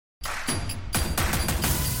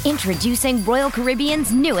Introducing Royal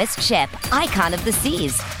Caribbean's newest ship, Icon of the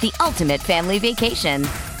Seas, the ultimate family vacation.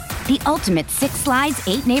 The ultimate 6 slides,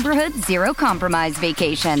 8 neighborhoods, 0 compromise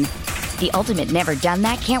vacation. The ultimate never done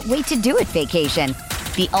that, can't wait to do it vacation.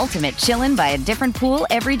 The ultimate chillin' by a different pool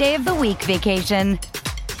every day of the week vacation.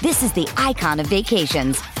 This is the Icon of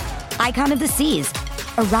vacations. Icon of the Seas,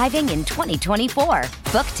 arriving in 2024.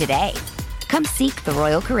 Book today. Come seek the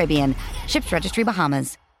Royal Caribbean. Ships Registry,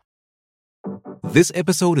 Bahamas. This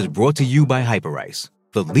episode is brought to you by Hyperice,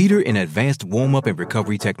 the leader in advanced warm-up and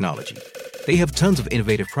recovery technology. They have tons of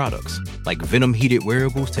innovative products, like Venom-heated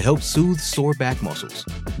wearables to help soothe sore back muscles,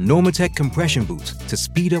 Normatec compression boots to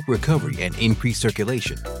speed up recovery and increase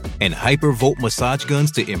circulation, and Hypervolt massage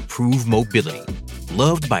guns to improve mobility.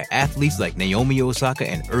 Loved by athletes like Naomi Osaka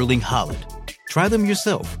and Erling Haaland. Try them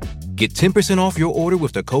yourself. Get 10% off your order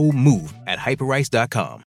with the code MOVE at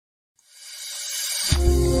Hyperice.com.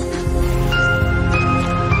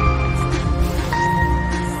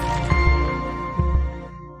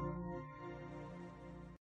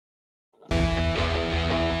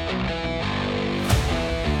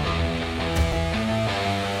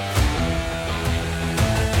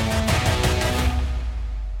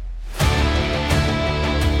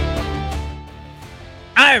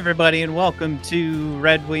 Hi, everybody, and welcome to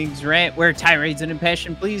Red Wings Rant, where tirades and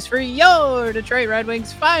impassioned pleas for your Detroit Red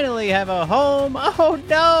Wings finally have a home. Oh,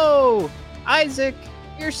 no! Isaac,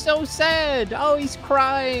 you're so sad. Oh, he's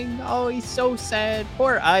crying. Oh, he's so sad.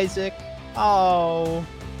 Poor Isaac. Oh.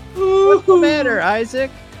 What's the matter, Isaac?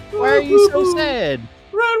 Why are you so sad?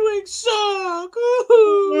 Red Wings suck!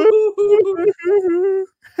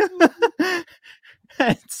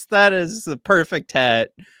 That is the perfect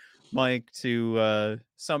hat, Mike, to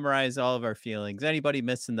summarize all of our feelings. Anybody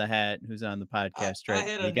missing the hat who's on the podcast, I right?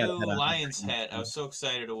 had a new Lions hat. I was so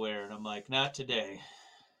excited to wear it. I'm like, not today.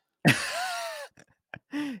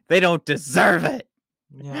 They don't deserve it.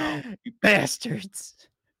 No. You bastards.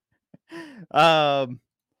 Well,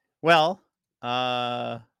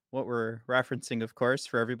 what we're referencing, of course,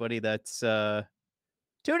 for everybody that's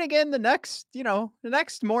tuning in the next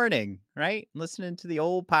morning, right? Listening to the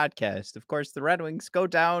old podcast. Of course, the Red Wings go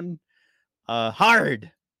down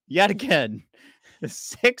hard yet again. A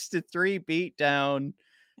 6-3 beat down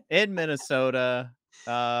in Minnesota.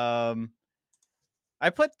 I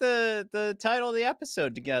put the title of the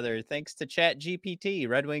episode together thanks to ChatGPT.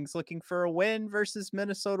 Red Wings looking for a win versus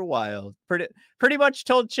Minnesota Wild. Pretty much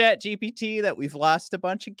told ChatGPT that we've lost a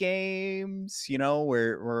bunch of games. You know,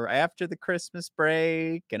 we're after the Christmas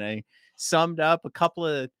break, and I summed up a couple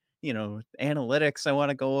of analytics I want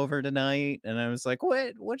to go over tonight. And I was like,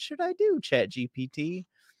 what should I do, ChatGPT?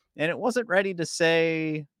 And it wasn't ready to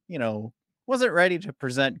say, wasn't ready to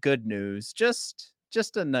present good news. Just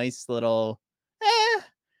a nice little,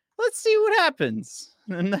 let's see what happens.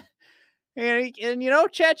 And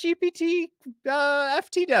ChatGPT,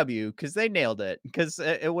 FTW, because they nailed it. Because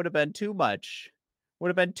it would have been too much, would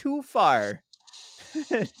have been too far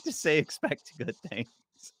to say expect good things.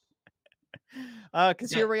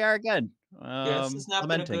 Because here we are again. This has not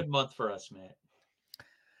been a good month for us,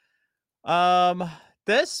 Matt.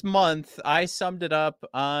 This month I summed it up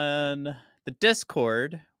on the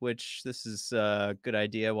Discord, which this is a good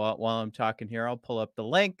idea. While I'm talking here, I'll pull up the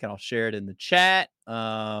link and I'll share it in the chat.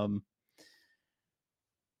 I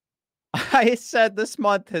said this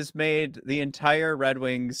month has made the entire Red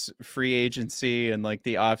Wings free agency and like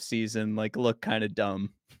the off season look kind of dumb.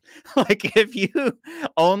 Like if you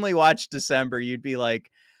only watch December, you'd be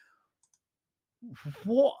like,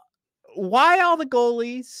 why all the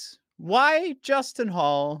goalies? Why Justin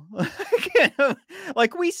Hall?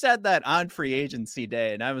 Like we said that on free agency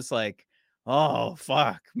day, and I was like, oh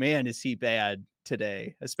fuck, man, is he bad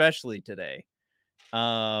today, especially today.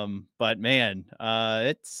 But man,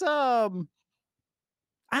 it's I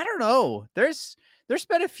don't know. There's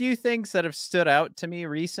been a few things that have stood out to me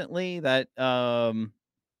recently that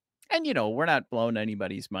and we're not blowing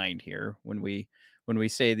anybody's mind here when we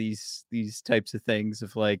say these types of things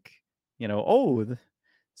of like,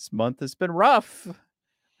 this month has been rough.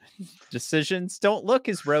 Decisions don't look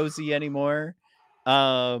as rosy anymore.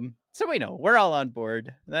 So we know we're all on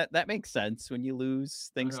board. That makes sense. When you lose,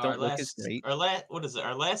 things don't look as great. Our last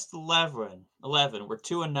 11, we're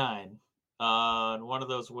 2-9. On one of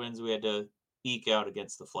those wins we had to eke out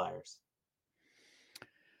against the Flyers.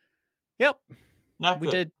 Yep. Not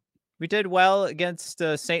good. We did well against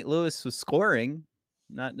St. Louis with scoring,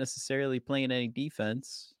 not necessarily playing any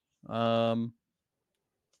defense. But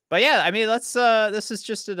yeah, I mean, let's this is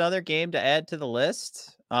just another game to add to the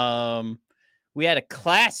list. We had a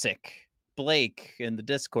classic Blake in the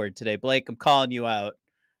Discord today. Blake, I'm calling you out.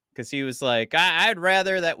 because he was like, I'd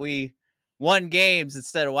rather that we won games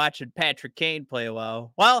instead of watching Patrick Kane play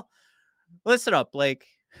well. Well, listen up, Blake.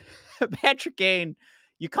 Patrick Kane,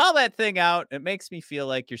 you call that thing out, it makes me feel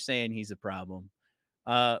like you're saying he's a problem.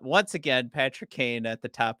 Once again, Patrick Kane at the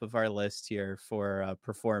top of our list here for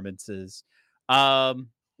performances.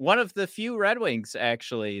 One of the few Red Wings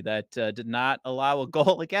actually that did not allow a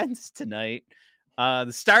goal against tonight.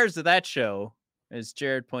 The stars of that show, as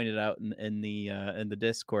Jared pointed out in the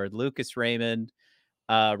Discord, Lucas Raymond,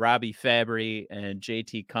 Robbie Fabry, and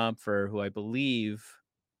JT Compher, who I believe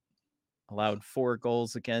allowed 4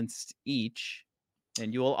 goals against each.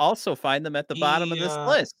 And you will also find them at the bottom of this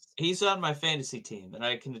list. He's on my fantasy team, and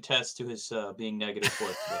I can attest to his being negative for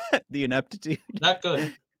it. The ineptitude. Not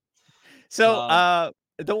good. So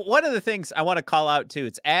one of the things I want to call out too,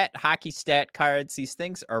 it's at Hockey Stat Cards. These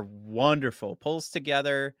things are wonderful. Pulls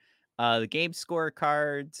together the game score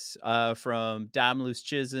cards from Dom Luce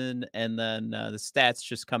Chizen, and then the stats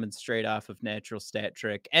just coming straight off of Natural Stat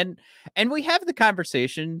Trick. And we have the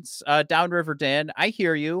conversations. Downriver Dan, I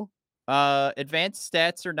hear you. Advanced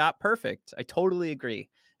stats are not perfect. I totally agree.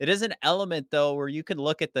 It is an element though where you can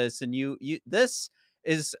look at this and you this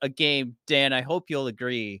is a game, Dan, I hope you'll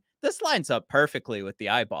agree. This lines up perfectly with the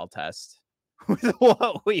eyeball test with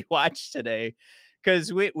what we watched today.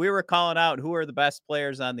 Because we were calling out who are the best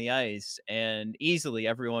players on the ice, and easily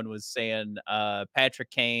everyone was saying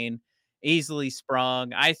Patrick Kane, easily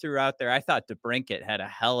sprung. I threw out there, I thought DeBrincat had a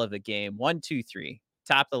hell of a game. 1, 2, 3,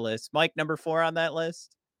 top of the list. Mike, number 4 on that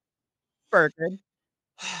list. Bergen.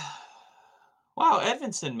 Wow,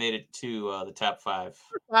 Edvinsson made it to the top 5.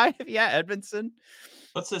 5, yeah, Edvinsson.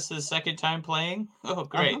 What's this, his second time playing? Oh,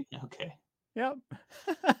 great. Okay. Yep.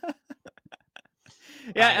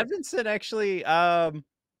 Yeah, Edvinsson actually,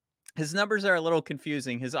 his numbers are a little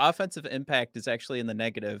confusing. His offensive impact is actually in the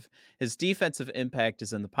negative. His defensive impact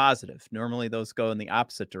is in the positive. Normally those go in the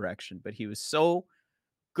opposite direction, but he was so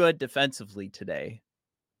good defensively today,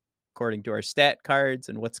 according to our stat cards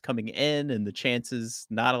and what's coming in and the chances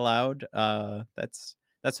not allowed. That's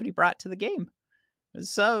what he brought to the game. It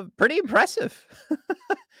was pretty impressive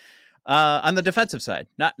on the defensive side.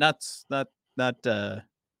 Not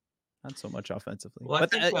so much offensively. Well, I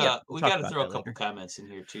think we got to throw a couple comments in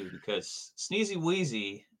here too, because Sneezy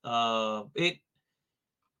Wheezy, I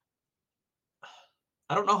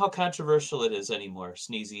don't know how controversial it is anymore,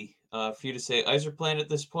 Sneezy, for you to say Yzerplan at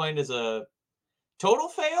this point is a total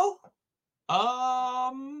fail.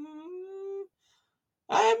 I mean,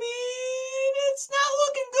 it's not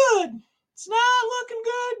looking good. It's not looking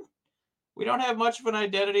good. We don't have much of an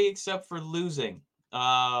identity except for losing.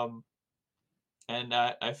 And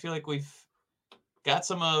I feel like we've got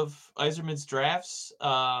some of Yzerman's drafts,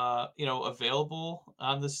 available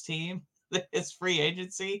on this team. It's free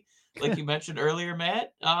agency, like you mentioned earlier,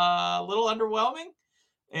 Matt. A little underwhelming.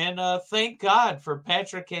 And thank God for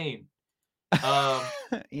Patrick Kane.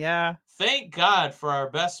 Yeah. Thank God for our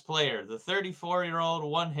best player, the 34-year-old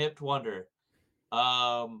one-hipped wonder.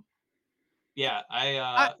 Yeah,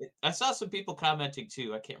 I saw some people commenting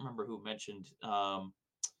too. I can't remember who mentioned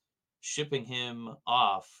shipping him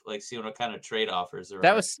off, like seeing what kind of trade offers there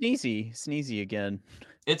That are. was Sneezy again.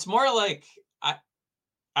 It's more like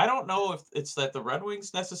I don't know if it's that the Red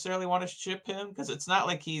Wings necessarily want to ship him, because it's not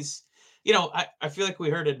like he's, I feel like we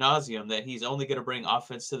heard ad nauseum that he's only going to bring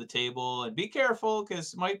offense to the table, and be careful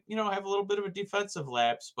because might, have a little bit of a defensive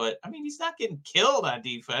lapse, but I mean, he's not getting killed on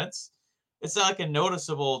defense. It's not like a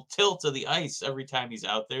noticeable tilt of the ice every time he's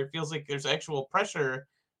out there. It feels like there's actual pressure,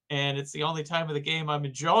 and it's the only time of the game I'm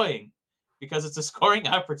enjoying because it's a scoring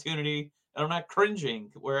opportunity and I'm not cringing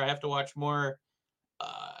where I have to watch more,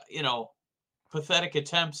 pathetic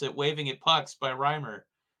attempts at waving at pucks by Reimer.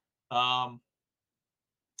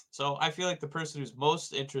 So I feel like the person who's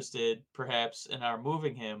most interested, perhaps, in our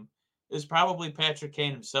moving him is probably Patrick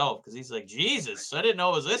Kane himself, because he's like, Jesus, I didn't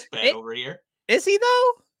know it was this bad over here. Is he,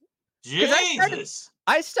 though? Jesus.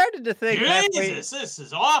 I started to think Jesus, this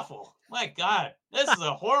is awful. My God, this is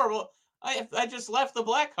a horrible... I just left the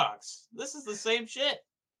Blackhawks. This is the same shit.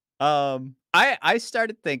 I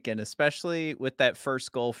started thinking, especially with that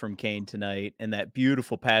first goal from Kane tonight and that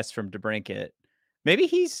beautiful pass from DeBrincat,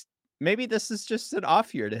 maybe this is just an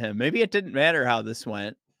off year to him. Maybe it didn't matter how this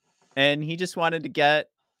went, and he just wanted to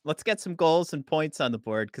let's get some goals and points on the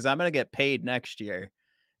board because I'm gonna get paid next year.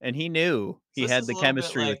 And he knew he had the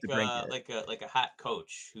chemistry with DeBrincat. Like a hot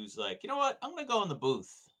coach who's like, you know what? I'm gonna go in the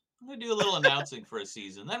booth. I'm gonna do a little announcing for a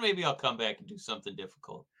season. Then maybe I'll come back and do something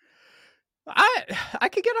difficult. I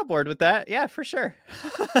could get on board with that. Yeah, for sure.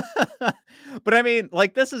 But I mean,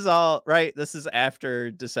 like, this is all right. This is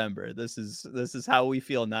after December. This is how we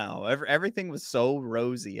feel now. Everything was so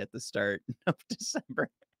rosy at the start of December,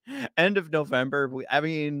 end of November. I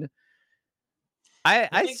mean, I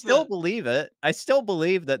I think still that believe it. I still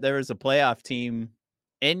believe that there is a playoff team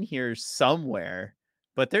in here somewhere,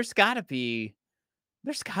 but there's got to be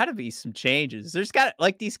some changes. There's got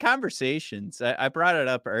like these conversations. I brought it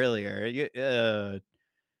up earlier.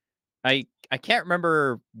 I can't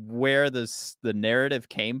remember where the narrative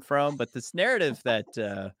came from, but this narrative that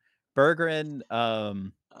Bergeron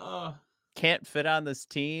uh, can't fit on this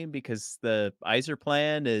team because the Iser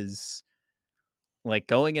plan is like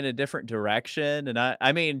going in a different direction. And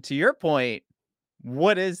I mean, to your point,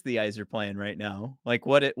 what is the Iser plan right now? Like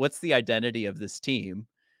what's the identity of this team?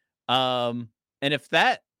 Um, and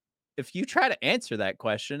if you try to answer that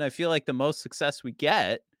question, I feel like the most success we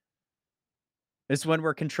get is when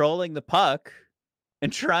we're controlling the puck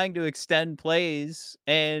and trying to extend plays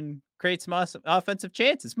and create some awesome offensive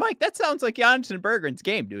chances. Mike, that sounds like Jonathan Bergeron's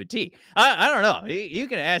game to a T. I don't know. You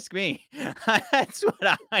can ask me. That's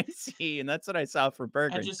what I see, and that's what I saw for I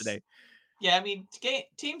Bergeron just today. yeah, I mean,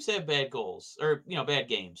 teams have bad goals or bad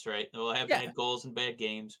games, right? They'll have Yeah. bad goals and bad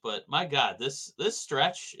games, but my God, this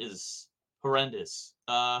stretch is horrendous.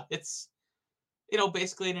 It's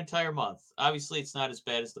basically an entire month. Obviously, it's not as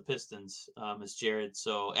bad as the Pistons, as Jared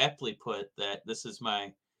so aptly put that this is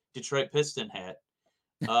my Detroit Piston hat.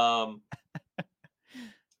 Um,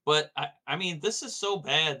 but I mean, this is so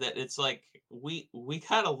bad that it's like we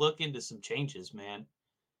gotta look into some changes, man.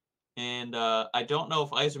 And I don't know if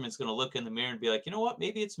Iserman's going to look in the mirror and be like, you know what?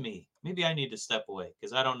 Maybe it's me. Maybe I need to step away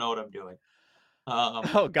because I don't know what I'm doing. Um,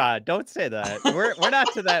 Oh God, don't say that. We're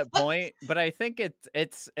not to that point, but I think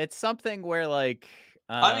it's something where like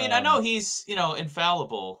I mean, I know um he's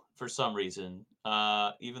infallible for some reason.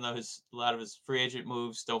 Even though a lot of his free agent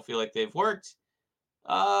moves don't feel like they've worked.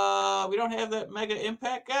 We don't have that mega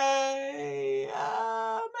impact guy. Man,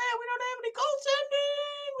 we don't have any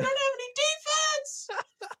goaltending. We don't have any defense.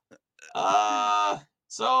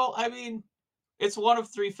 So I mean, it's one of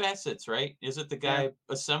three facets, right? Is it the yeah. guy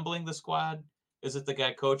assembling the squad? Is it the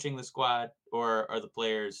guy coaching the squad? Or are the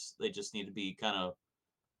players they just need to be kind of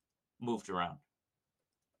moved around?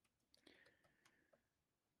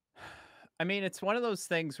 I mean, it's one of those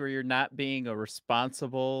things where you're not being a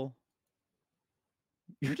responsible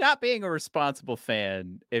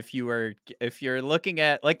fan if you're looking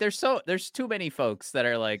at like there's too many folks that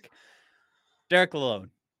are like Derek Lalone,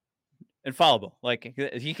 infallible. Like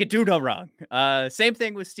he could do no wrong. Same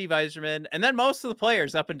thing with Steve Eiserman, and then most of the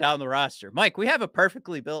players up and down the roster. Mike, we have a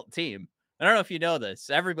perfectly built team. I don't know if you know this.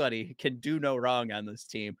 Everybody can do no wrong on this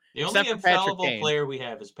team, The only except for Patrick infallible Kane. player we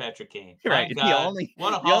have is Patrick Kane. My Right. The God, only what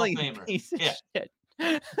a the Hall of only Famer. piece of Yeah. shit.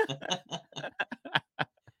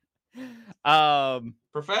 um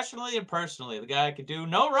Professionally and personally, the guy could do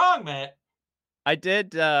no wrong, Matt. I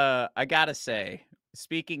gotta say,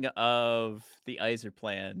 speaking of the Iser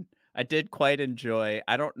plan, I did quite enjoy.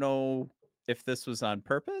 I don't know if this was on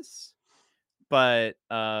purpose, but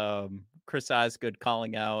Chris Osgood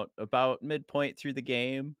calling out about midpoint through the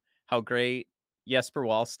game how great Jesper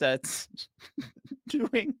Wallstedt's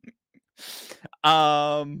doing.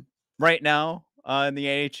 Right now in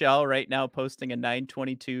the AHL, right now posting a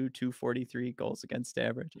 922, 243 goals against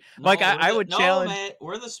average. Mike, I would No, challenge. Matt.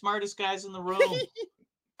 We're the smartest guys in the room.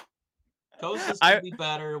 Kosa's gonna I be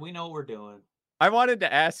better. We know what we're doing. I wanted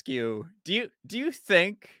to ask you, do you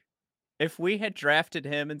think if we had drafted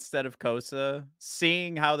him instead of Kosa,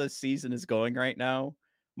 seeing how this season is going right now,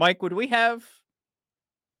 Mike, would we have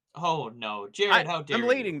Oh no, Jared, how I'm dare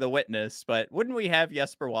leading you? the witness, but wouldn't we have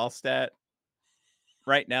Jesper Wallstedt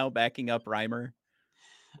right now backing up Reimer?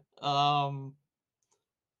 Um,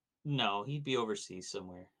 no, he'd be overseas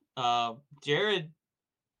somewhere. Jared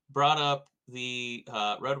brought up the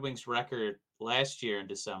Red Wings record last year in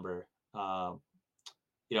December.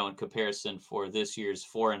 In comparison for this year's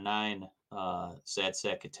 4-9 sad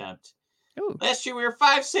sack attempt. Ooh. Last year we were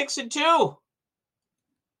 5-6-2.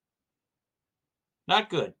 Not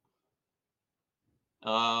good.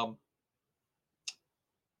 Um,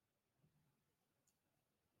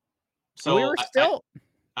 We so were still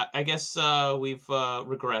I guess we've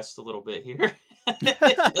regressed a little bit here.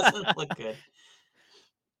 It doesn't look good.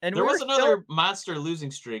 and There we were was still another monster losing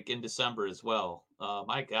streak in December as well.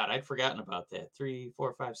 My God, I'd forgotten about that. 3,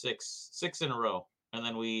 4, 5, 6 in a row, and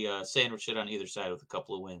then we sandwiched it on either side with a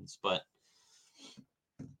couple of wins. But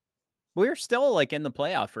we're still like in the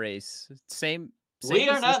playoff race. Same we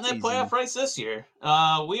are as this not in that playoff season. race this year.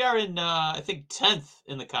 We are in, I think, 10th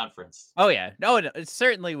in the conference. Oh yeah. No,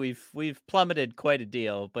 certainly we've plummeted quite a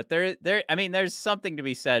deal, but there I mean there's something to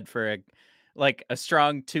be said for like a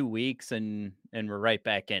strong 2 weeks and we're right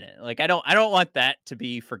back in it. Like I don't want that to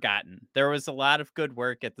be forgotten. There was a lot of good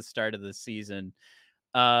work at the start of the season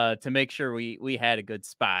to make sure we had a good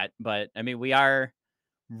spot, but I mean, we are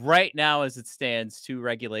right now as it stands 2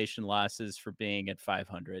 regulation losses for being at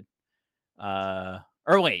 500.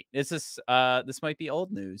 Or wait, is this might be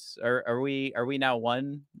old news. Are we now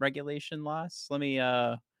 1 regulation loss? Let me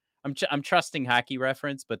I'm trusting Hockey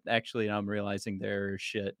Reference, but actually I'm realizing their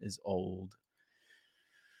shit is old.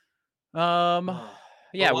 Um Oh.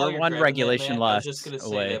 But yeah, while we're you're 1 grabbing that, regulation Matt, I was loss just gonna say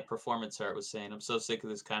away. that Performance Art was saying, "I'm so sick of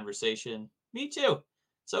this conversation." Me too.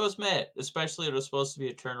 So is Matt, especially it was supposed to be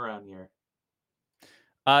a turnaround year.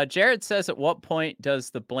 Jared says, at what point does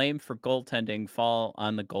the blame for goaltending fall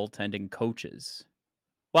on the goaltending coaches?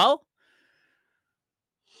 Well,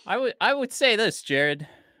 I would say this, Jared.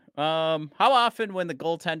 How often when the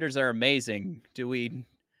goaltenders are amazing do we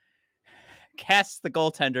cast the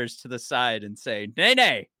goaltenders to the side and say, "Nay,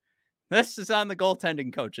 nay, this is on the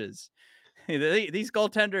goaltending coaches. These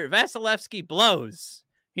goaltender Vasilevsky blows.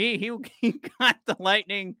 He he got the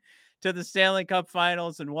Lightning to the Stanley Cup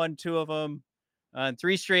Finals and won 2 of them in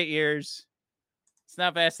 3 straight years. It's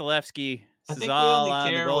not Vasilevsky. I This is think we all only on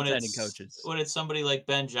the care when goaltending it's coaches." somebody like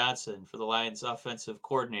Ben Johnson for the Lions offensive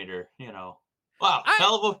coordinator, Wow, I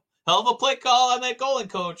hell of a play call on that goalie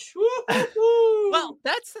coach. Well, Woo-hoo-hoo!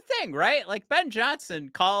 that's the thing, right? Like Ben Johnson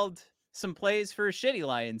called some plays for a shitty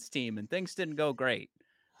Lions team and things didn't go great.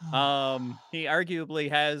 He arguably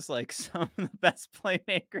has like some of the best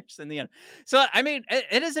playmakers in the end. So I mean,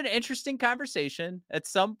 it is an interesting conversation. At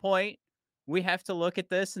some point, we have to look at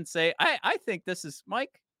this and say, I think this is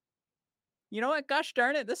Mike. You know what? Gosh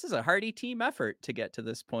darn it, this is a hearty team effort to get to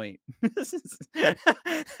this point. This is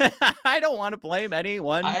I don't want to blame any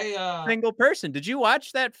one I single person. Did you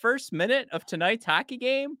watch that first minute of tonight's hockey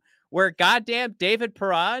game where goddamn David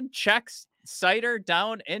Perron checks Sider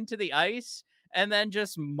down into the ice and then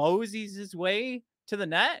just moseys his way to the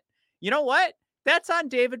net? You know what? That's on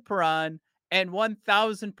David Perron, and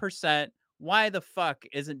 1000% why the fuck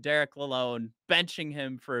isn't Derek Lalone benching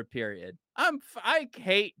him for a period? I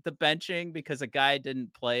hate the benching because a guy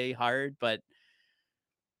didn't play hard, but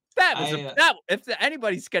that was a I that if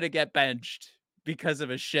anybody's gonna get benched because of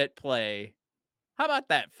a shit play, how about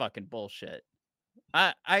that fucking bullshit?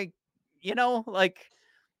 I like,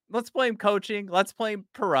 let's blame coaching, let's blame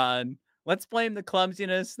Perron, let's blame the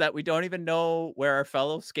clumsiness that we don't even know where our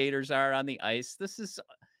fellow skaters are on the ice. This is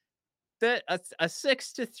a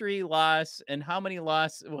 6-3 loss, and how many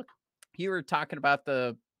loss? Well, you were talking about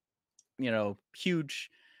the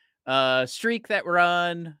huge streak that we're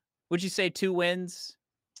on. Would you say 2 wins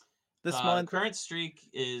this the month? current streak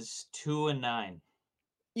is 2-9.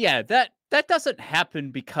 Yeah, that doesn't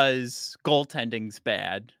happen because goaltending's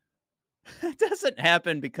bad. It doesn't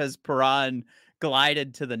happen because Perron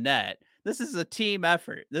glided to the net. This is a team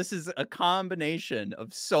effort. This is a combination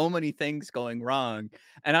of so many things going wrong,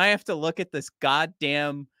 and I have to look at this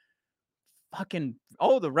goddamn fucking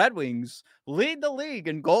the Red Wings lead the league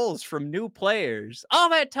in goals from new players. All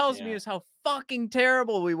that tells me Yeah. is how fucking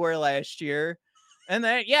terrible we were last year. And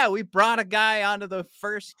then yeah, we brought a guy onto the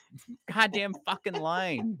first goddamn fucking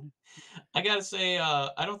line. I gotta say,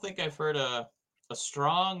 I don't think I've heard a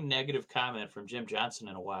strong negative comment from Jim Johnson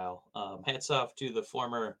in a while. Hats off to the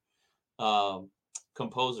former um,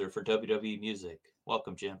 composer for WWE music.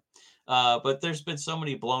 Welcome, Jim. But there's been so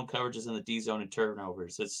many blown coverages in the D zone and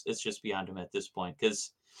turnovers. It's just beyond him at this point.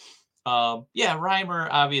 Because yeah, Reimer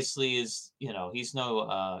obviously is he's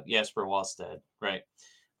no Jasper Wallstead, right?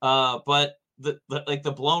 But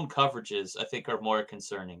the blown coverages I think are more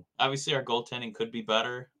concerning. Obviously, our goaltending could be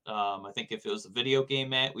better. I think if it was a video game,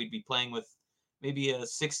 Matt, we'd be playing with maybe a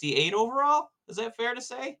 68 overall. Is that fair to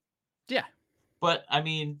say? Yeah. But I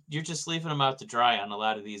mean, you're just leaving them out to dry on a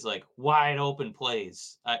lot of these like wide open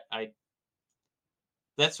plays. I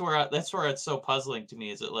that's where it's so puzzling to me.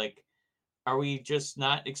 Is it like, are we just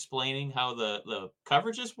not explaining how the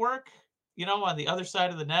coverages work? On the other side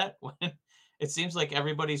of the net when it seems like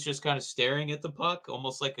everybody's just kind of staring at the puck,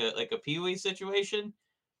 almost like a peewee situation.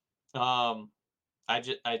 Um, I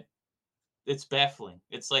it's baffling.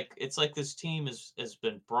 It's like this team has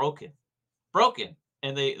been broken,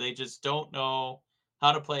 and they just don't know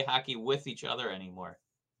how to play hockey with each other anymore.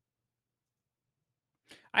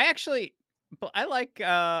 I actually I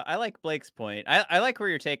like Blake's point. I like where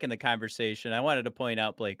you're taking the conversation. I wanted to point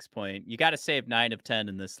out Blake's point. You got to save 9 of 10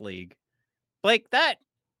 in this league. Blake,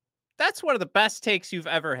 that's one of the best takes you've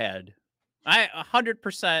ever had. I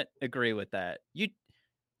 100% agree with that.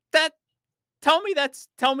 That tell me that's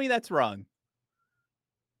wrong.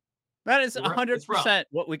 That is It's rough. 100%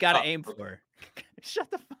 what we got to aim Okay. for. Shut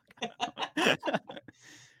the fuck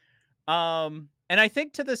And I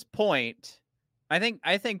think to this point, I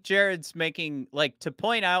think Jared's making like to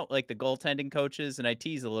point out like the goaltending coaches, and I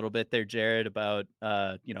tease a little bit there, Jared, about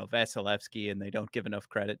Vasilevsky, and they don't give enough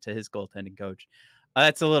credit to his goaltending coach.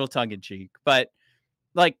 That's a little tongue in cheek, but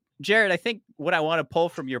like Jared, I think what I want to pull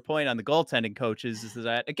from your point on the goaltending coaches is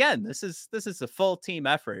that again, this is a full team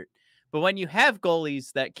effort. But when you have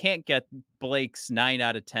goalies that can't get Blake's 9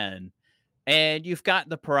 out of 10, and you've got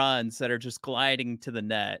the Perrons that are just gliding to the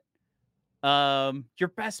net, your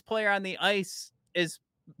best player on the ice is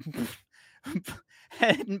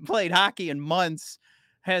hadn't played hockey in months,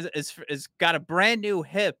 has got a brand new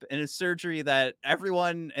hip and a surgery that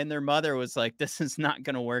everyone and their mother was like, this is not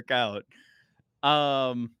going to work out.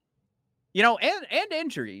 Um, and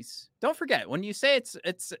injuries. Don't forget when you say it's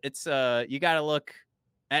you got to look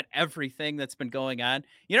at everything that's been going on.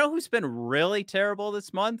 You know who's been really terrible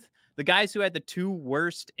this month? The guys who had the two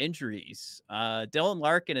worst injuries, Dylan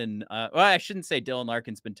Larkin and well, I shouldn't say Dylan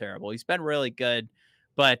Larkin's been terrible. He's been really good,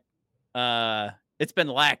 but it's been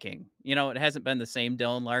lacking. It hasn't been the same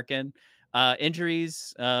Dylan Larkin.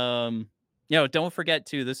 Injuries. Don't forget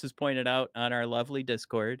too. This was pointed out on our lovely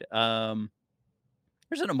Discord.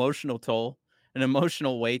 There's an emotional toll, an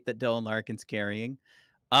emotional weight that Dylan Larkin's carrying.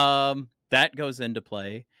 That goes into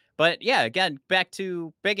play. But yeah, again, back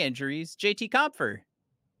to big injuries. JT Compher,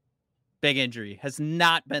 big injury, has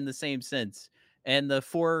not been the same since. And the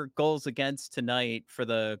 4 goals against tonight for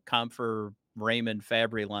the Compher Raymond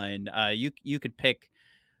Fabry line, you could pick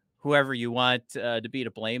whoever you want to be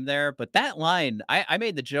to blame there. But that line, I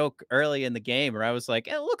made the joke early in the game where I was like,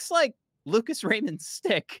 it looks like Lucas Raymond's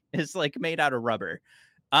stick is like made out of rubber.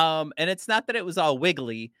 And it's not that it was all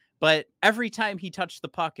wiggly, but every time he touched the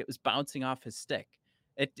puck, it was bouncing off his stick.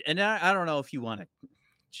 I don't know if you want to,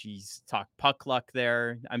 talk puck luck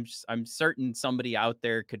there. I'm certain somebody out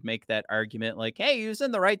there could make that argument like, hey, he was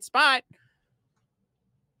in the right spot.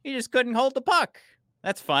 He just couldn't hold the puck.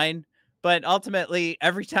 That's fine. But ultimately,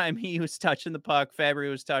 every time he was touching the puck,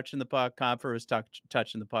 Fabry was touching the puck, Compher was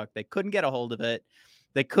touching the puck. They couldn't get a hold of it.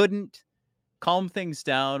 They couldn't calm things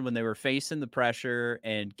down when they were facing the pressure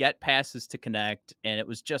and get passes to connect, and it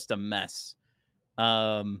was just a mess.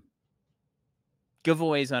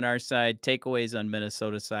 Giveaways on our side, takeaways on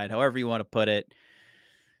Minnesota's side, however you want to put it.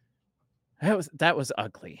 That was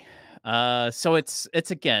ugly. So it's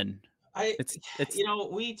again, it's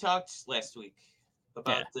we talked last week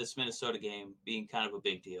about this Minnesota game being kind of a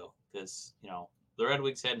big deal because the Red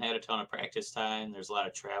Wings hadn't had a ton of practice time. There's a lot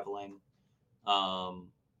of traveling.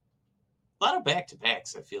 A lot of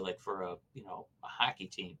back-to-backs, I feel like, for a hockey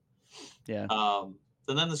team. Yeah.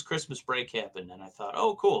 And then this Christmas break happened, and I thought,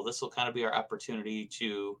 oh, cool, this will kind of be our opportunity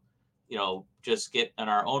to, just get in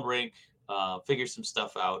our own rink, figure some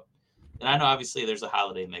stuff out. And I know obviously there's a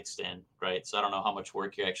holiday mixed in, right? So I don't know how much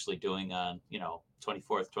work you're actually doing on,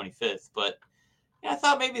 24th, 25th, but I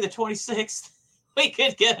thought maybe the 26th we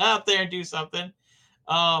could get out there and do something.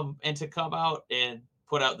 And to come out and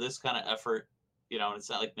put out this kind of effort. And it's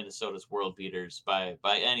not like Minnesota's world beaters by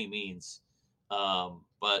any means.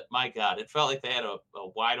 But my God, it felt like they had a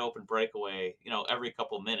wide open breakaway, every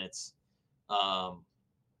couple minutes.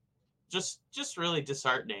 Just really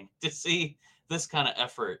disheartening to see this kind of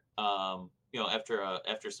effort,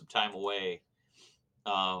 after some time away.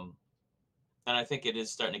 And I think it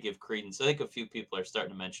is starting to give credence. I think a few people are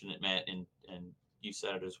starting to mention it, Matt, and you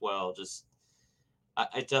said it as well. Just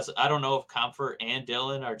I don't know if Compher and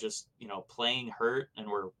Dylan are just, playing hurt and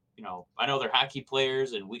we're, I know they're hockey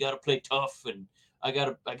players and we got to play tough and I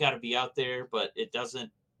gotta be out there, but it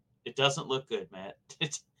doesn't look good, Matt.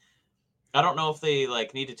 I don't know if they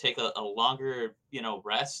need to take a longer,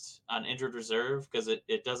 rest on injured reserve because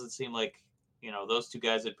it doesn't seem like, those two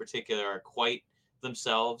guys in particular are quite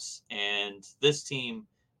themselves. And this team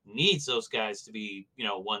needs those guys to be,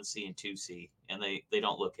 1C and 2C, and they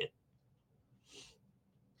don't look it.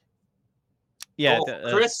 Yeah,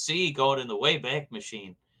 Chris C going in the way back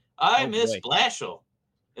machine. I miss Blashill.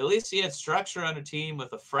 At least he had structure on a team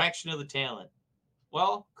with a fraction of the talent.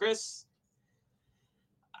 Well, Chris,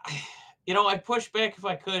 I'd push back if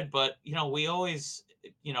I could, but we always,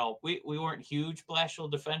 we weren't huge Blashill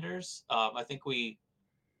defenders. I think we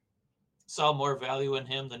saw more value in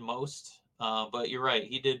him than most. But you're right,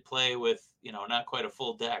 he did play with not quite a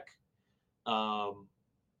full deck. So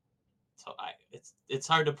it's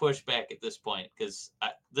hard to push back at this point because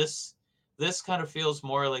this kind of feels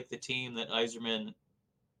more like the team that Yzerman,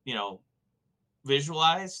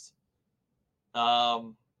 visualized.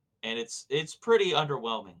 And it's pretty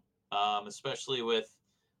underwhelming, especially with,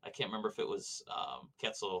 I can't remember if it was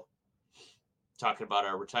Ketzel talking about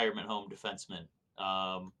our retirement home defenseman.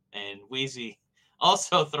 And Wheezy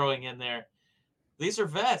also throwing in there, these are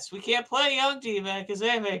vets. We can't play young D-men because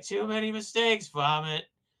they make too many mistakes, Vomit.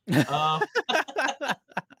 Um,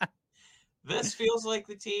 this feels like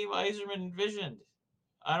the team Yzerman envisioned.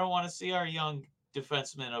 I don't want to see our young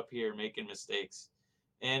defensemen up here making mistakes.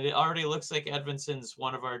 And it already looks like Edvinsson's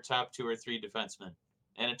one of our top 2 or 3 defensemen.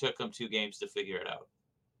 And it took him 2 games to figure it out.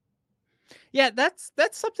 Yeah, that's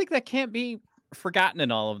something that can't be forgotten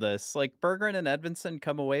in all of this. Like Berggren and Edvinsson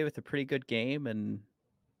come away with a pretty good game, and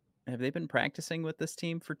have they been practicing with this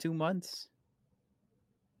team for 2 months?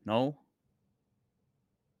 No.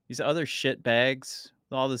 These other shit bags,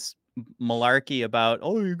 all this malarkey about,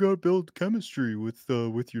 oh, you got to build chemistry with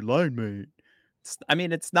your line mate. I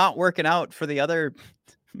mean, it's not working out for the other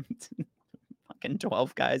fucking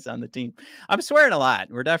 12 guys on the team. I'm swearing a lot.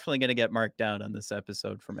 We're definitely going to get marked down on this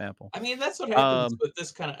episode from Apple. I mean, that's what happens with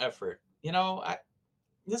this kind of effort. You know,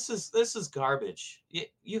 this is garbage.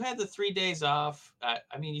 You had the 3 days off. I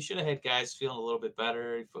mean, you should have had guys feeling a little bit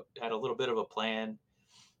better, had a little bit of a plan,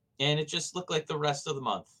 and it just looked like the rest of the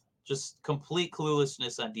month. Just complete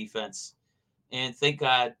cluelessness on defense. And thank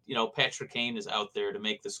God, you know, Patrick Kane is out there to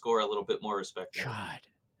make the score a little bit more respectable. God,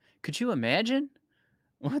 could you imagine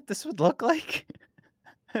what this would look like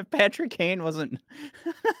if Patrick Kane wasn't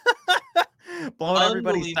blowing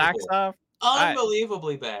everybody's socks off?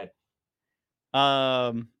 Unbelievably bad.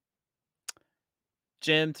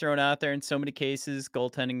 Jim thrown out there in so many cases.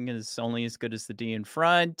 Goaltending is only as good as the D in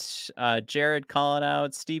front. Jared calling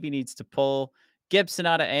out. Stevie needs to pull. Gibson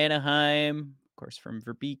out of Anaheim, of course, from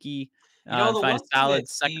Verbeke. You know, the find one a solid thing that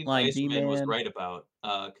second Steve line Yzerman was D-man. right about,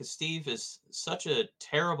 because Steve is such a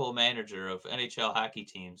terrible manager of NHL hockey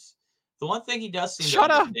teams. The one thing he does seem Shut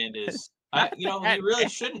to up. understand is, Not you know, that he really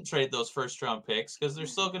bad. shouldn't trade those first-round picks because they're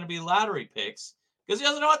still going to be lottery picks because he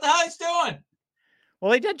doesn't know what the hell he's doing.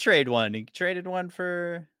 Well, he did trade one. He traded one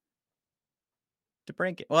for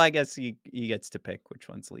DeBrincat. Well, I guess he gets to pick which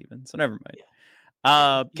one's leaving, so never mind.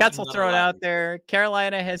 Yeah, Ketzel another thrown out lottery. there.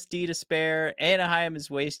 Carolina has D to spare. Anaheim is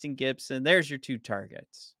wasting Gibson. There's your 2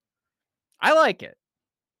 targets. I like it.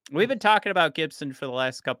 We've been talking about Gibson for the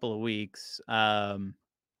last couple of weeks. I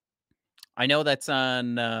know that's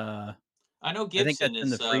on. I know I think Gibson that's in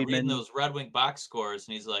the is reading Friedman. those Red Wing box scores,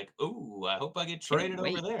 and he's like, "Ooh, I hope I get Can't traded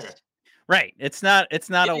wait. over there." Right. It's not Get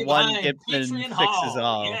a me one behind Gibson Patreon fixes Hall,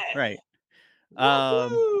 all. yeah. Right.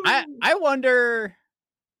 Woohoo! I wonder.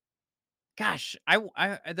 Gosh,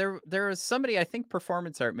 there was somebody, I think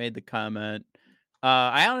Performance Art made the comment.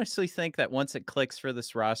 I honestly think that once it clicks for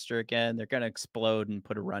this roster again, they're going to explode and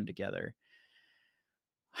put a run together.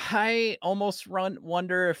 I almost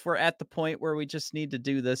wonder if we're at the point where we just need to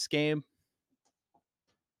do this game.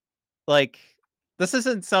 Like, this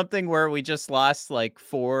isn't something where we just lost like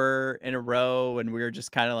 4 in a row and we were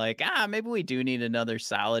just kind of like, maybe we do need another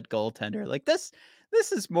solid goaltender. Like this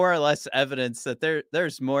is more or less evidence that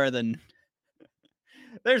there's more than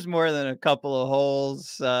a couple of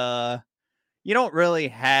holes. You don't really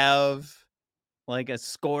have like a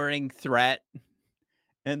scoring threat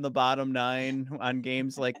in the bottom 9 on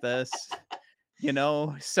games like this,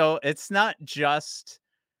 so it's not just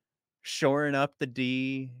shoring up the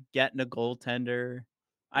D, getting a goaltender.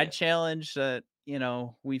 I challenge that,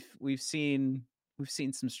 we've seen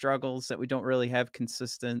some struggles that we don't really have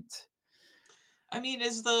consistent. I mean,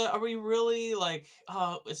 are we really like,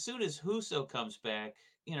 as soon as Husso comes back,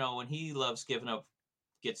 when he loves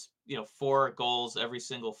gets, 4 goals every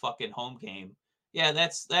single fucking home game. Yeah,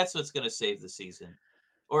 that's what's going to save the season.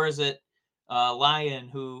 Or is it Lyon,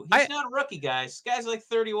 who he's not a rookie, guys. This guy's like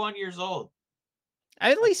 31 years old.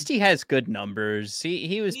 At least he has good numbers.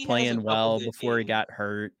 He was playing well before he got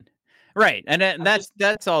hurt. Right. And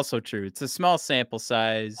that's also true. It's a small sample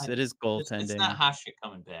size. It is goaltending. It's not Hasek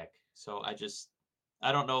coming back. So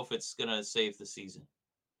I don't know if it's going to save the season.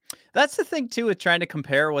 That's the thing too with trying to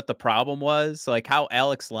compare what the problem was, like how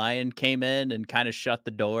Alex Lyon came in and kind of shut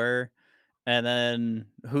the door. And then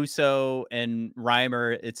Husso and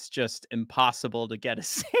Reimer, it's just impossible to get a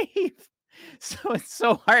save. So it's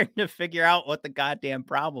so hard to figure out what the goddamn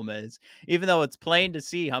problem is, even though it's plain to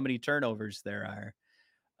see how many turnovers there are.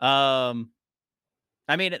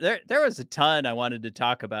 I mean, there was a ton I wanted to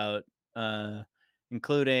talk about,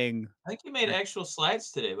 including. I think you made actual slides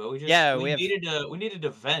today, but we needed to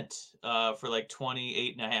vent for like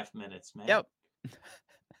 28.5 minutes, man. Yep.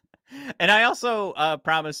 And I also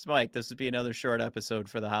promised Mike this would be another short episode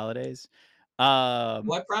for the holidays.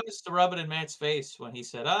 Well, I promised to rub it in Matt's face when he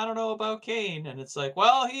said, "I don't know about Kane," and it's like,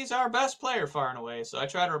 well, he's our best player far and away. So I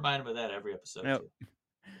try to remind him of that every episode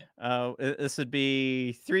too. This would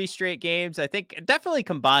be 3 straight games. I think definitely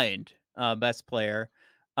combined best player.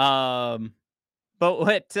 But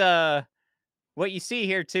what you see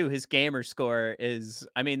here too, his gamer score is,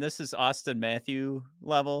 I mean, this is Austin Matthew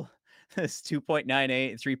level. This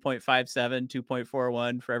 2.98, 3.57,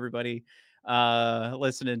 2.41 for everybody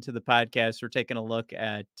listening to the podcast. We're taking a look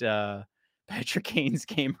at Patrick Kane's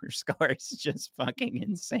gamer score. It's just fucking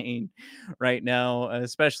insane right now,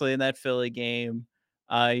 especially in that Philly game.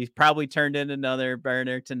 He probably turned in another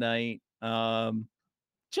burner tonight.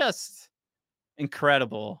 Just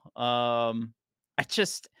incredible. I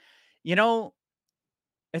just, you know,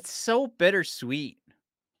 it's so bittersweet,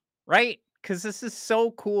 right? Because this is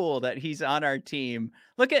so cool that he's on our team.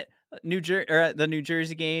 Look at the New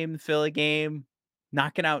Jersey game, Philly game,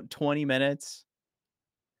 knocking out 20 minutes.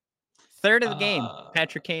 Third of the game, Uh,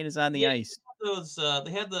 Patrick Kane is on the yeah, ice. those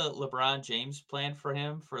they had the LeBron James plan for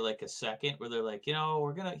him for like a second, where they're like,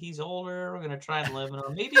 he's older, we're gonna try and limit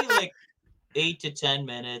him, maybe like 8 to 10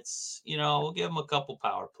 minutes. We'll give him a couple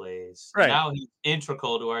power plays, and Right. now he's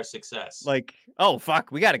integral to our success. Like, oh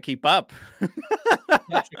fuck, we got to keep up.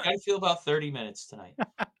 Patrick, how do you feel about 30 minutes tonight?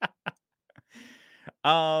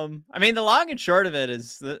 I mean, the long and short of it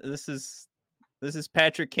is this is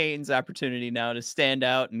Patrick Kane's opportunity now to stand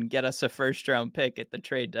out and get us a first round pick at the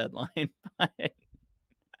trade deadline.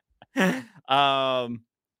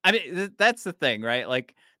 I mean, that's the thing, right?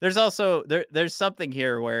 Like, there's also there's something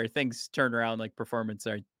here where things turn around, like performance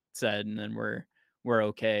are said, and then we're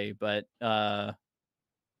okay. But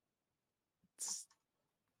it's,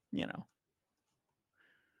 you know,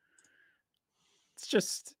 it's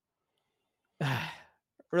just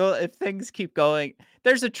real. If things keep going,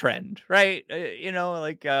 there's a trend, right? You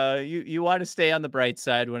want to stay on the bright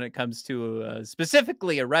side when it comes to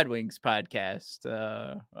specifically a Red Wings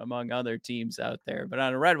podcast, among other teams out there. But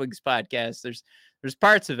on a Red Wings podcast, there's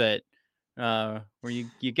parts of it where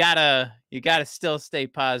you gotta still stay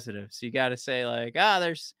positive. So you gotta say like,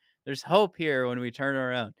 there's hope here when we turn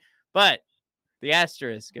around. But the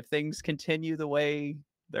asterisk, if things continue the way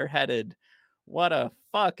they're headed, what a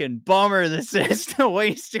fucking bummer this is to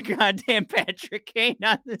waste a goddamn Patrick Kane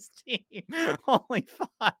on this team. Holy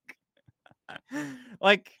fuck.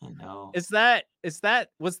 Like, I know. was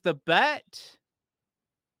the bet?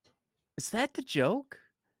 Is that the joke?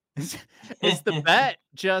 Is the bet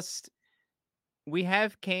just we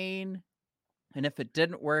have Kane, and if it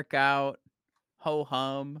didn't work out, ho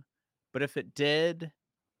hum. But if it did,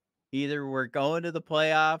 either we're going to the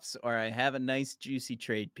playoffs or I have a nice juicy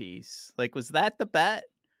trade piece. Like, was that the bet?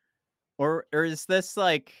 Or is this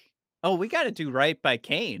like, oh, we got to do right by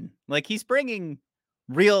Kane? Like, he's bringing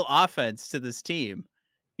real offense to this team.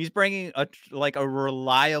 He's bringing a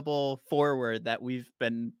reliable forward that we've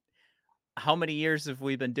been, how many years have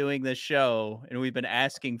we been doing this show and we've been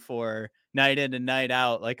asking for night in and night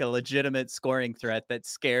out, like a legitimate scoring threat that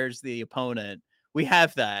scares the opponent. We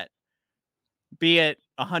have that. Be it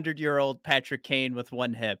 100-year-old Patrick Kane with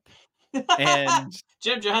one hip. And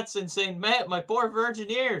Jim Johnson saying, Matt, my poor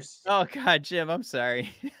virgin ears. oh God, Jim, I'm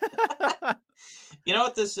sorry. You know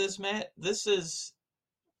what this is, Matt? This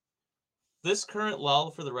current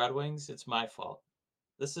lull for the Red Wings, it's my fault.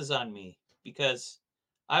 This is on me because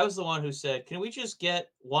I was the one who said, can we just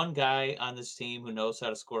get one guy on this team who knows how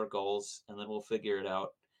to score goals and then we'll figure it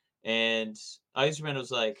out? And Yzerman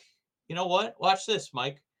was like, you know what? Watch this,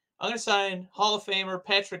 Mike. I'm going to sign Hall of Famer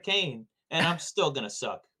Patrick Kane, and I'm still going to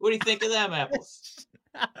suck. What do you think of them apples?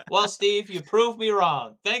 Well, Steve, you proved me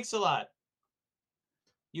wrong. Thanks a lot.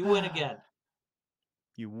 You win again.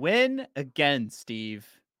 You win again, Steve.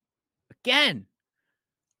 Again.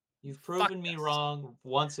 You've proven me wrong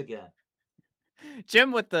once again.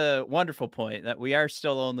 Jim with the wonderful point that we are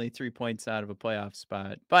still only 3 points out of a playoff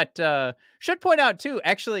spot. But should point out too,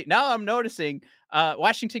 actually, now I'm noticing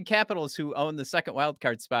Washington Capitals, who own the second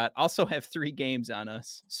wildcard spot, also have 3 games on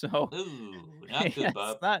us. So Ooh, not good,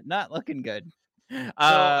 Bob. It's not looking good. So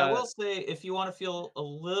I will say, if you want to feel a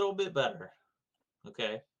little bit better,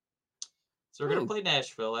 okay. So we're gonna play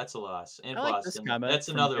Nashville. That's a loss, and I like this Boston. comment That's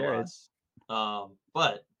from another Jared. loss.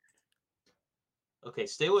 But okay,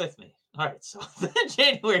 stay with me. All right, so then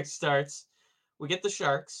January starts. We get the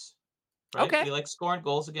Sharks. Right? Okay. We like scoring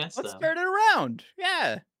goals against them. Let's turn it around.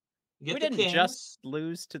 Yeah. We We get the didn't Kings. just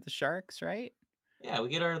lose to the Sharks, right? Yeah, we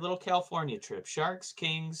get our little California trip. Sharks,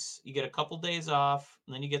 Kings. You get a couple days off,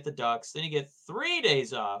 and then you get the Ducks. Then you get 3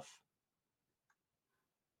 days off.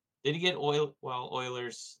 Then you get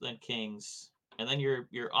Oilers, then Kings, and then you're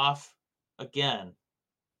off again.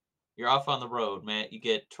 You're off on the road, Matt. You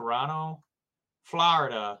get Toronto,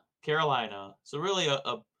 Florida, Carolina. So really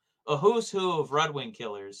a who's who of Red Wing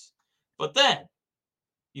killers. But then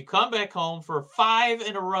you come back home for 5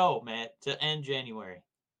 in a row, Matt, to end January.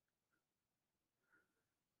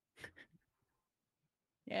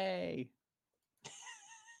 Yay.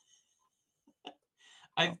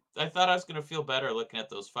 I thought I was gonna feel better looking at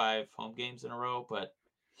those 5 home games in a row, but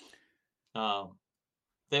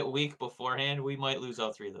that week beforehand, we might lose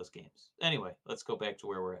all 3 of those games. Anyway, let's go back to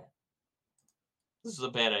where we're at. This is a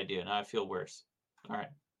bad idea. Now I feel worse. All right.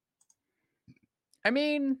 I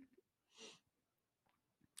mean,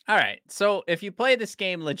 all right. So if you play this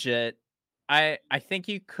game legit, I think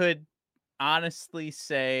you could honestly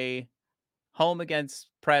say home against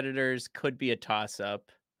Predators could be a toss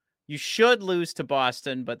up. You should lose to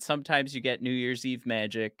Boston, but sometimes you get New Year's Eve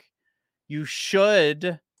magic. You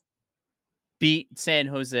should beat San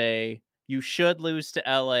Jose. You should lose to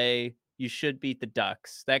LA. You should beat the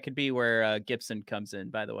Ducks. That could be where Gibson comes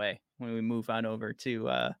in, by the way, when we move on over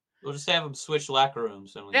to We'll just have them switch locker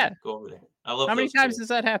rooms and we yeah. go over there. I love How many those times two. does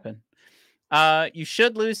that happen? You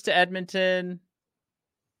should lose to Edmonton.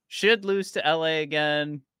 Should lose to LA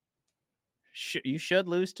again. You should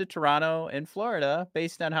lose to Toronto and Florida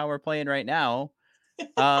based on how we're playing right now.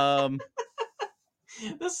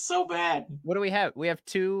 This is so bad. What do we have? We have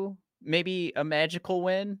 2, maybe a magical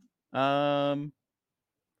win.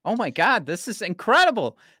 Oh my God, this is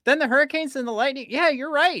incredible. Then the Hurricanes and the Lightning. Yeah,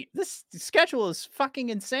 you're right. This schedule is fucking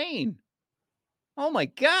insane. Oh my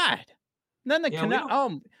God. And then the Yeah,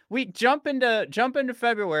 we jump into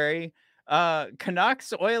February.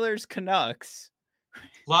 Canucks, Oilers, Canucks.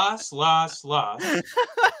 Loss. Oh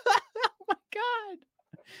my God.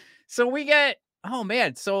 So we get, oh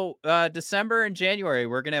man. So December and January,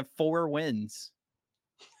 we're gonna have 4 wins.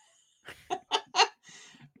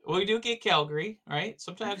 We do get Calgary, right?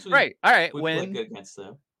 Sometimes Right. All right. we play good against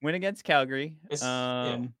them. Win against Calgary.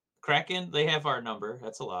 Yeah. Kraken, they have our number.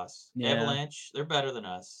 That's a loss. Yeah. Avalanche, they're better than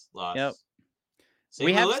us. Loss. Yep. St.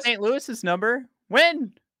 Louis? Have St. Louis's number.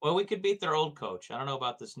 Win. Well, we could beat their old coach. I don't know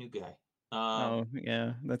about this new guy. Oh,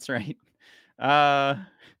 yeah, that's right. All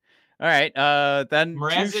right. Then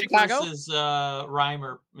Mrazek Chicago versus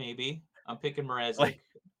Reimer, maybe. I'm picking Mrazek.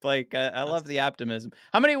 Blake, I love the optimism.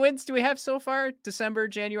 How many wins do we have so far? December,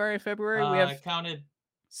 January, February. We I have counted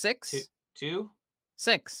 6. 2.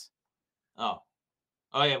 6. Oh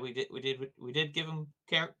yeah, we did give him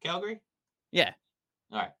Calgary. Yeah.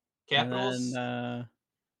 All right, Capitals. Then,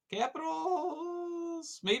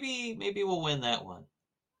 Capitals. Maybe we'll win that one.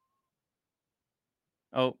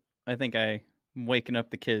 Oh, I think I'm waking up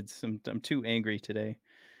the kids. I'm too angry today.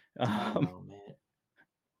 Oh man.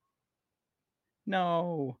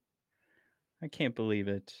 No. I can't believe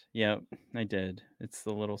it. Yeah, I did. It's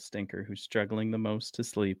the little stinker who's struggling the most to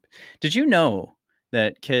sleep. Did you know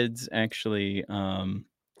that kids actually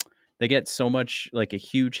they get so much, like, a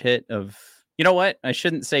huge hit of, you know what? I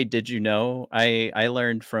shouldn't say did you know. I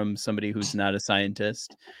learned from somebody who's not a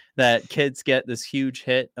scientist that kids get this huge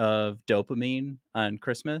hit of dopamine on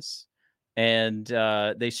Christmas, and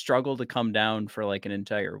they struggle to come down for like an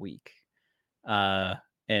entire week.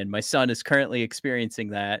 And my son is currently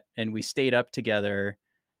experiencing that, and we stayed up together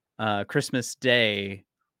Christmas Day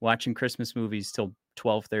watching Christmas movies till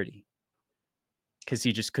 12:30 because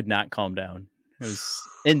he just could not calm down. It was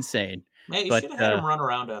insane. Man, you But should have had him run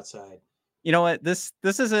around outside. you know what? This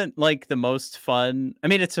isn't like the most fun. I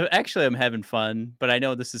mean, actually I'm having fun, but I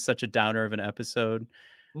know this is such a downer of an episode.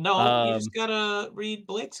 No, you just gotta read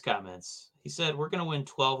Blake's comments. He said we're gonna win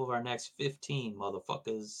 12 of our next 15,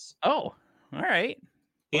 motherfuckers. Oh, all right.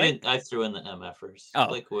 He Blake? didn't. I threw in the MFers. Oh.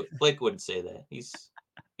 Blake wouldn't say that. He's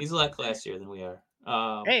a lot classier than we are.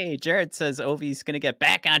 Hey, Jared says Ovi's going to get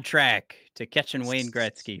back on track to catching Wayne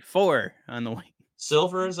Gretzky. 4 on the wing.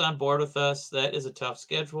 Silver is on board with us. That is a tough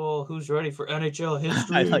schedule. Who's ready for NHL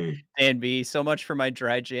history? I like Dan B. So much for my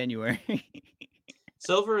dry January.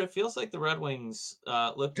 Silver, it feels like the Red Wings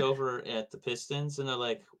looked over at the Pistons and they're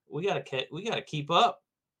like, we gotta keep up.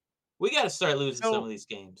 We gotta start losing some of these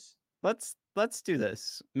games. Let's do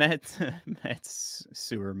this. Matt's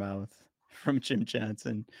sewer mouth from Jim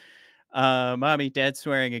Johnson. Mommy, Dad's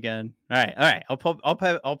swearing again. All right.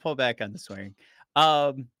 I'll pull back on the swearing.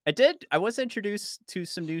 I was introduced to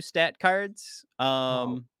some new stat cards.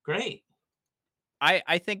 Great.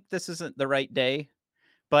 I think this isn't the right day,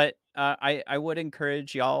 but I would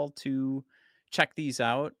encourage y'all to check these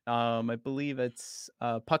out. I believe it's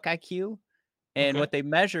Puck IQ. And what they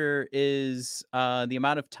measure is the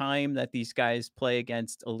amount of time that these guys play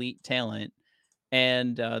against elite talent.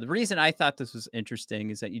 And the reason I thought this was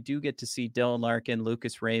interesting is that you do get to see Dylan Larkin,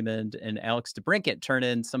 Lucas Raymond, and Alex DeBrincat turn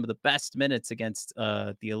in some of the best minutes against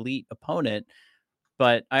the elite opponent.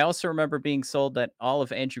 But I also remember being sold that all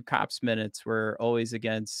of Andrew Kopp's minutes were always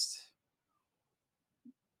against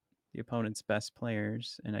the opponent's best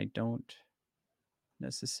players. And I don't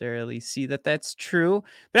necessarily see that that's true.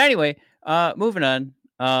 But anyway, moving on.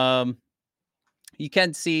 You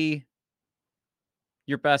can see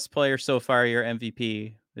your best player so far, your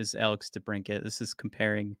MVP, is Alex DeBrincat. This is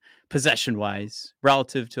comparing possession-wise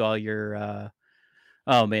relative to all your.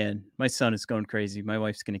 Oh man, my son is going crazy. My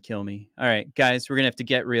wife's gonna kill me. All right, guys, we're gonna have to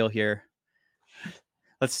get real here.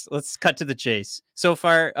 Let's cut to the chase. So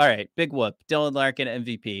far, all right, big whoop. Dylan Larkin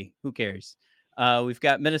MVP. Who cares? We've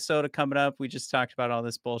got Minnesota coming up. We just talked about all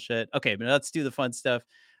this bullshit. Okay, but let's do the fun stuff.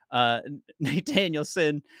 Nate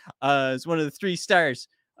Danielson is one of the 3 stars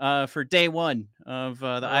for day 1 of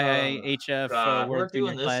the IIHF God, we're World Junior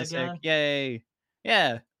doing this Classic. again? Yay.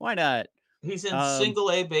 Yeah, why not? He's in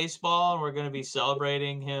single A baseball, and we're going to be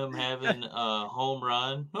celebrating him having a home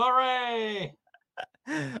run. Hooray!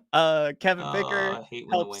 Kevin Bicker I hate when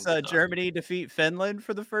the helps Wings suck. Germany defeat Finland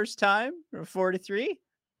for the first time, 4-3.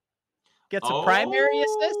 Gets a primary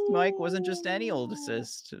assist. Mike wasn't just any old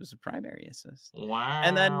assist; it was a primary assist. Wow!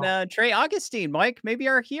 And then Trey Augustine, Mike, maybe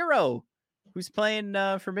our hero, who's playing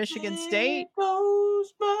for Michigan State.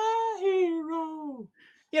 Goes my hero.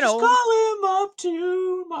 You know, just call him up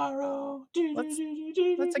tomorrow.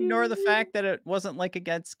 Let's ignore the fact that it wasn't like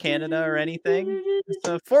against Canada or anything. It's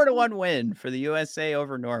a 4-1 win for the USA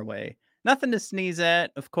over Norway. Nothing to sneeze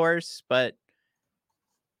at, of course, but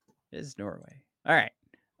it is Norway. All right.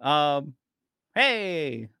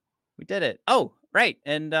 Hey, we did it. Oh, right.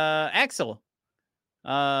 And Axel.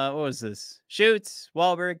 What was this? Shoots.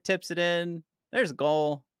 Wahlberg tips it in. There's a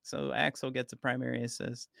goal. So Axel gets a primary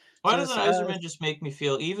assist. Why doesn't Yzerman just make me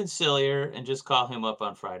feel even sillier and just call him up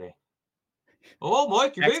on Friday? Oh,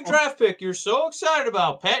 Mike, your big draft pick you're so excited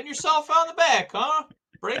about. Patting yourself on the back, huh?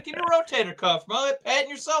 Breaking your rotator cuff. Mother, patting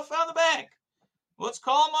yourself on the back. Let's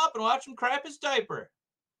call him up and watch him crap his diaper.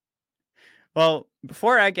 Well,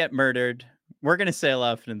 before I get murdered, we're going to sail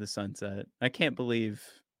off into the sunset. I can't believe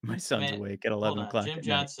my son's awake at 11 o'clock. Jim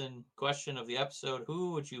Johnson, question of the episode.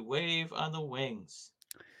 Who would you wave on the Wings?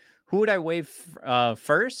 Who would I wave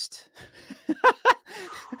first?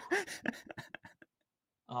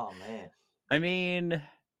 Oh, man. I mean,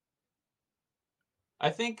 I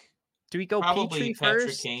think do we go probably Petrie Patrick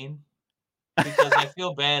first? Kane, because I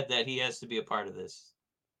feel bad that he has to be a part of this.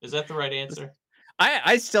 Is that the right answer?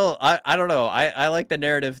 I still don't know. I like the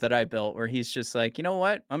narrative that I built where he's just like, you know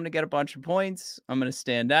what? I'm going to get a bunch of points. I'm going to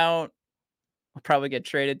stand out. I'll probably get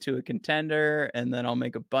traded to a contender, and then I'll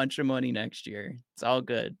make a bunch of money next year. It's all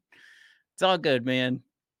good. It's all good, man.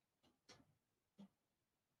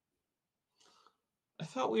 I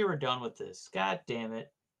thought we were done with this. God damn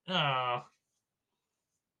it. Oh.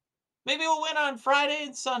 Maybe we'll win on Friday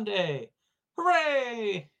and Sunday.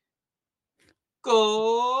 Hooray!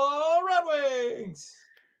 Go Red Wings!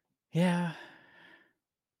 Yeah.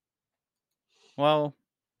 Well,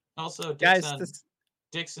 also, guys,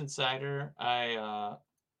 Dix Insider, I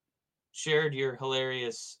shared your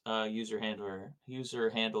hilarious user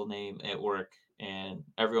handle name at work, and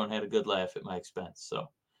everyone had a good laugh at my expense. So,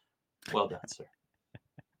 well done, sir.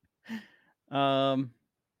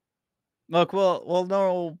 Look, we'll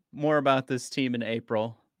know more about this team in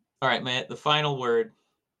April. All right, Matt, the final word.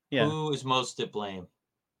 Yeah. Who is most to blame?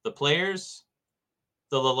 The players,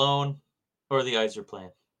 the Lalone, or the Yzer plan?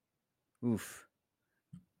 Oof.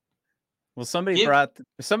 Well, somebody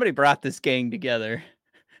brought this gang together.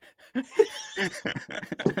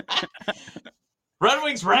 Red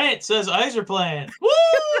Wings rant says Yzer plan. Woo!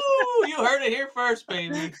 You heard it here first,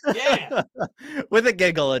 baby. Yeah. With a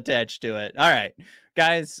giggle attached to it. All right,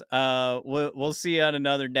 guys. We'll see you on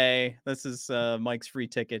another day. This is Mike's free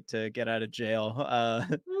ticket to get out of jail.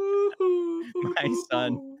 My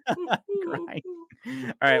son. Crying.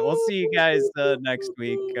 All right, we'll see you guys next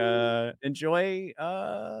week. Enjoy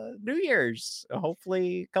New Year's.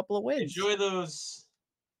 Hopefully, a couple of wins. Enjoy those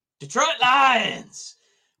Detroit Lions.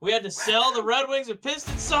 We had to sell the Red Wings and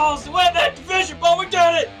Pistons souls to win that division, but we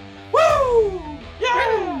did it! Woo!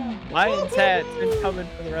 Yeah! Lions hat's been coming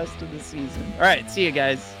for the rest of the season. All right, see you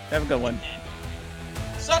guys. Have a good one.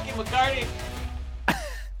 Suck it, McCarty.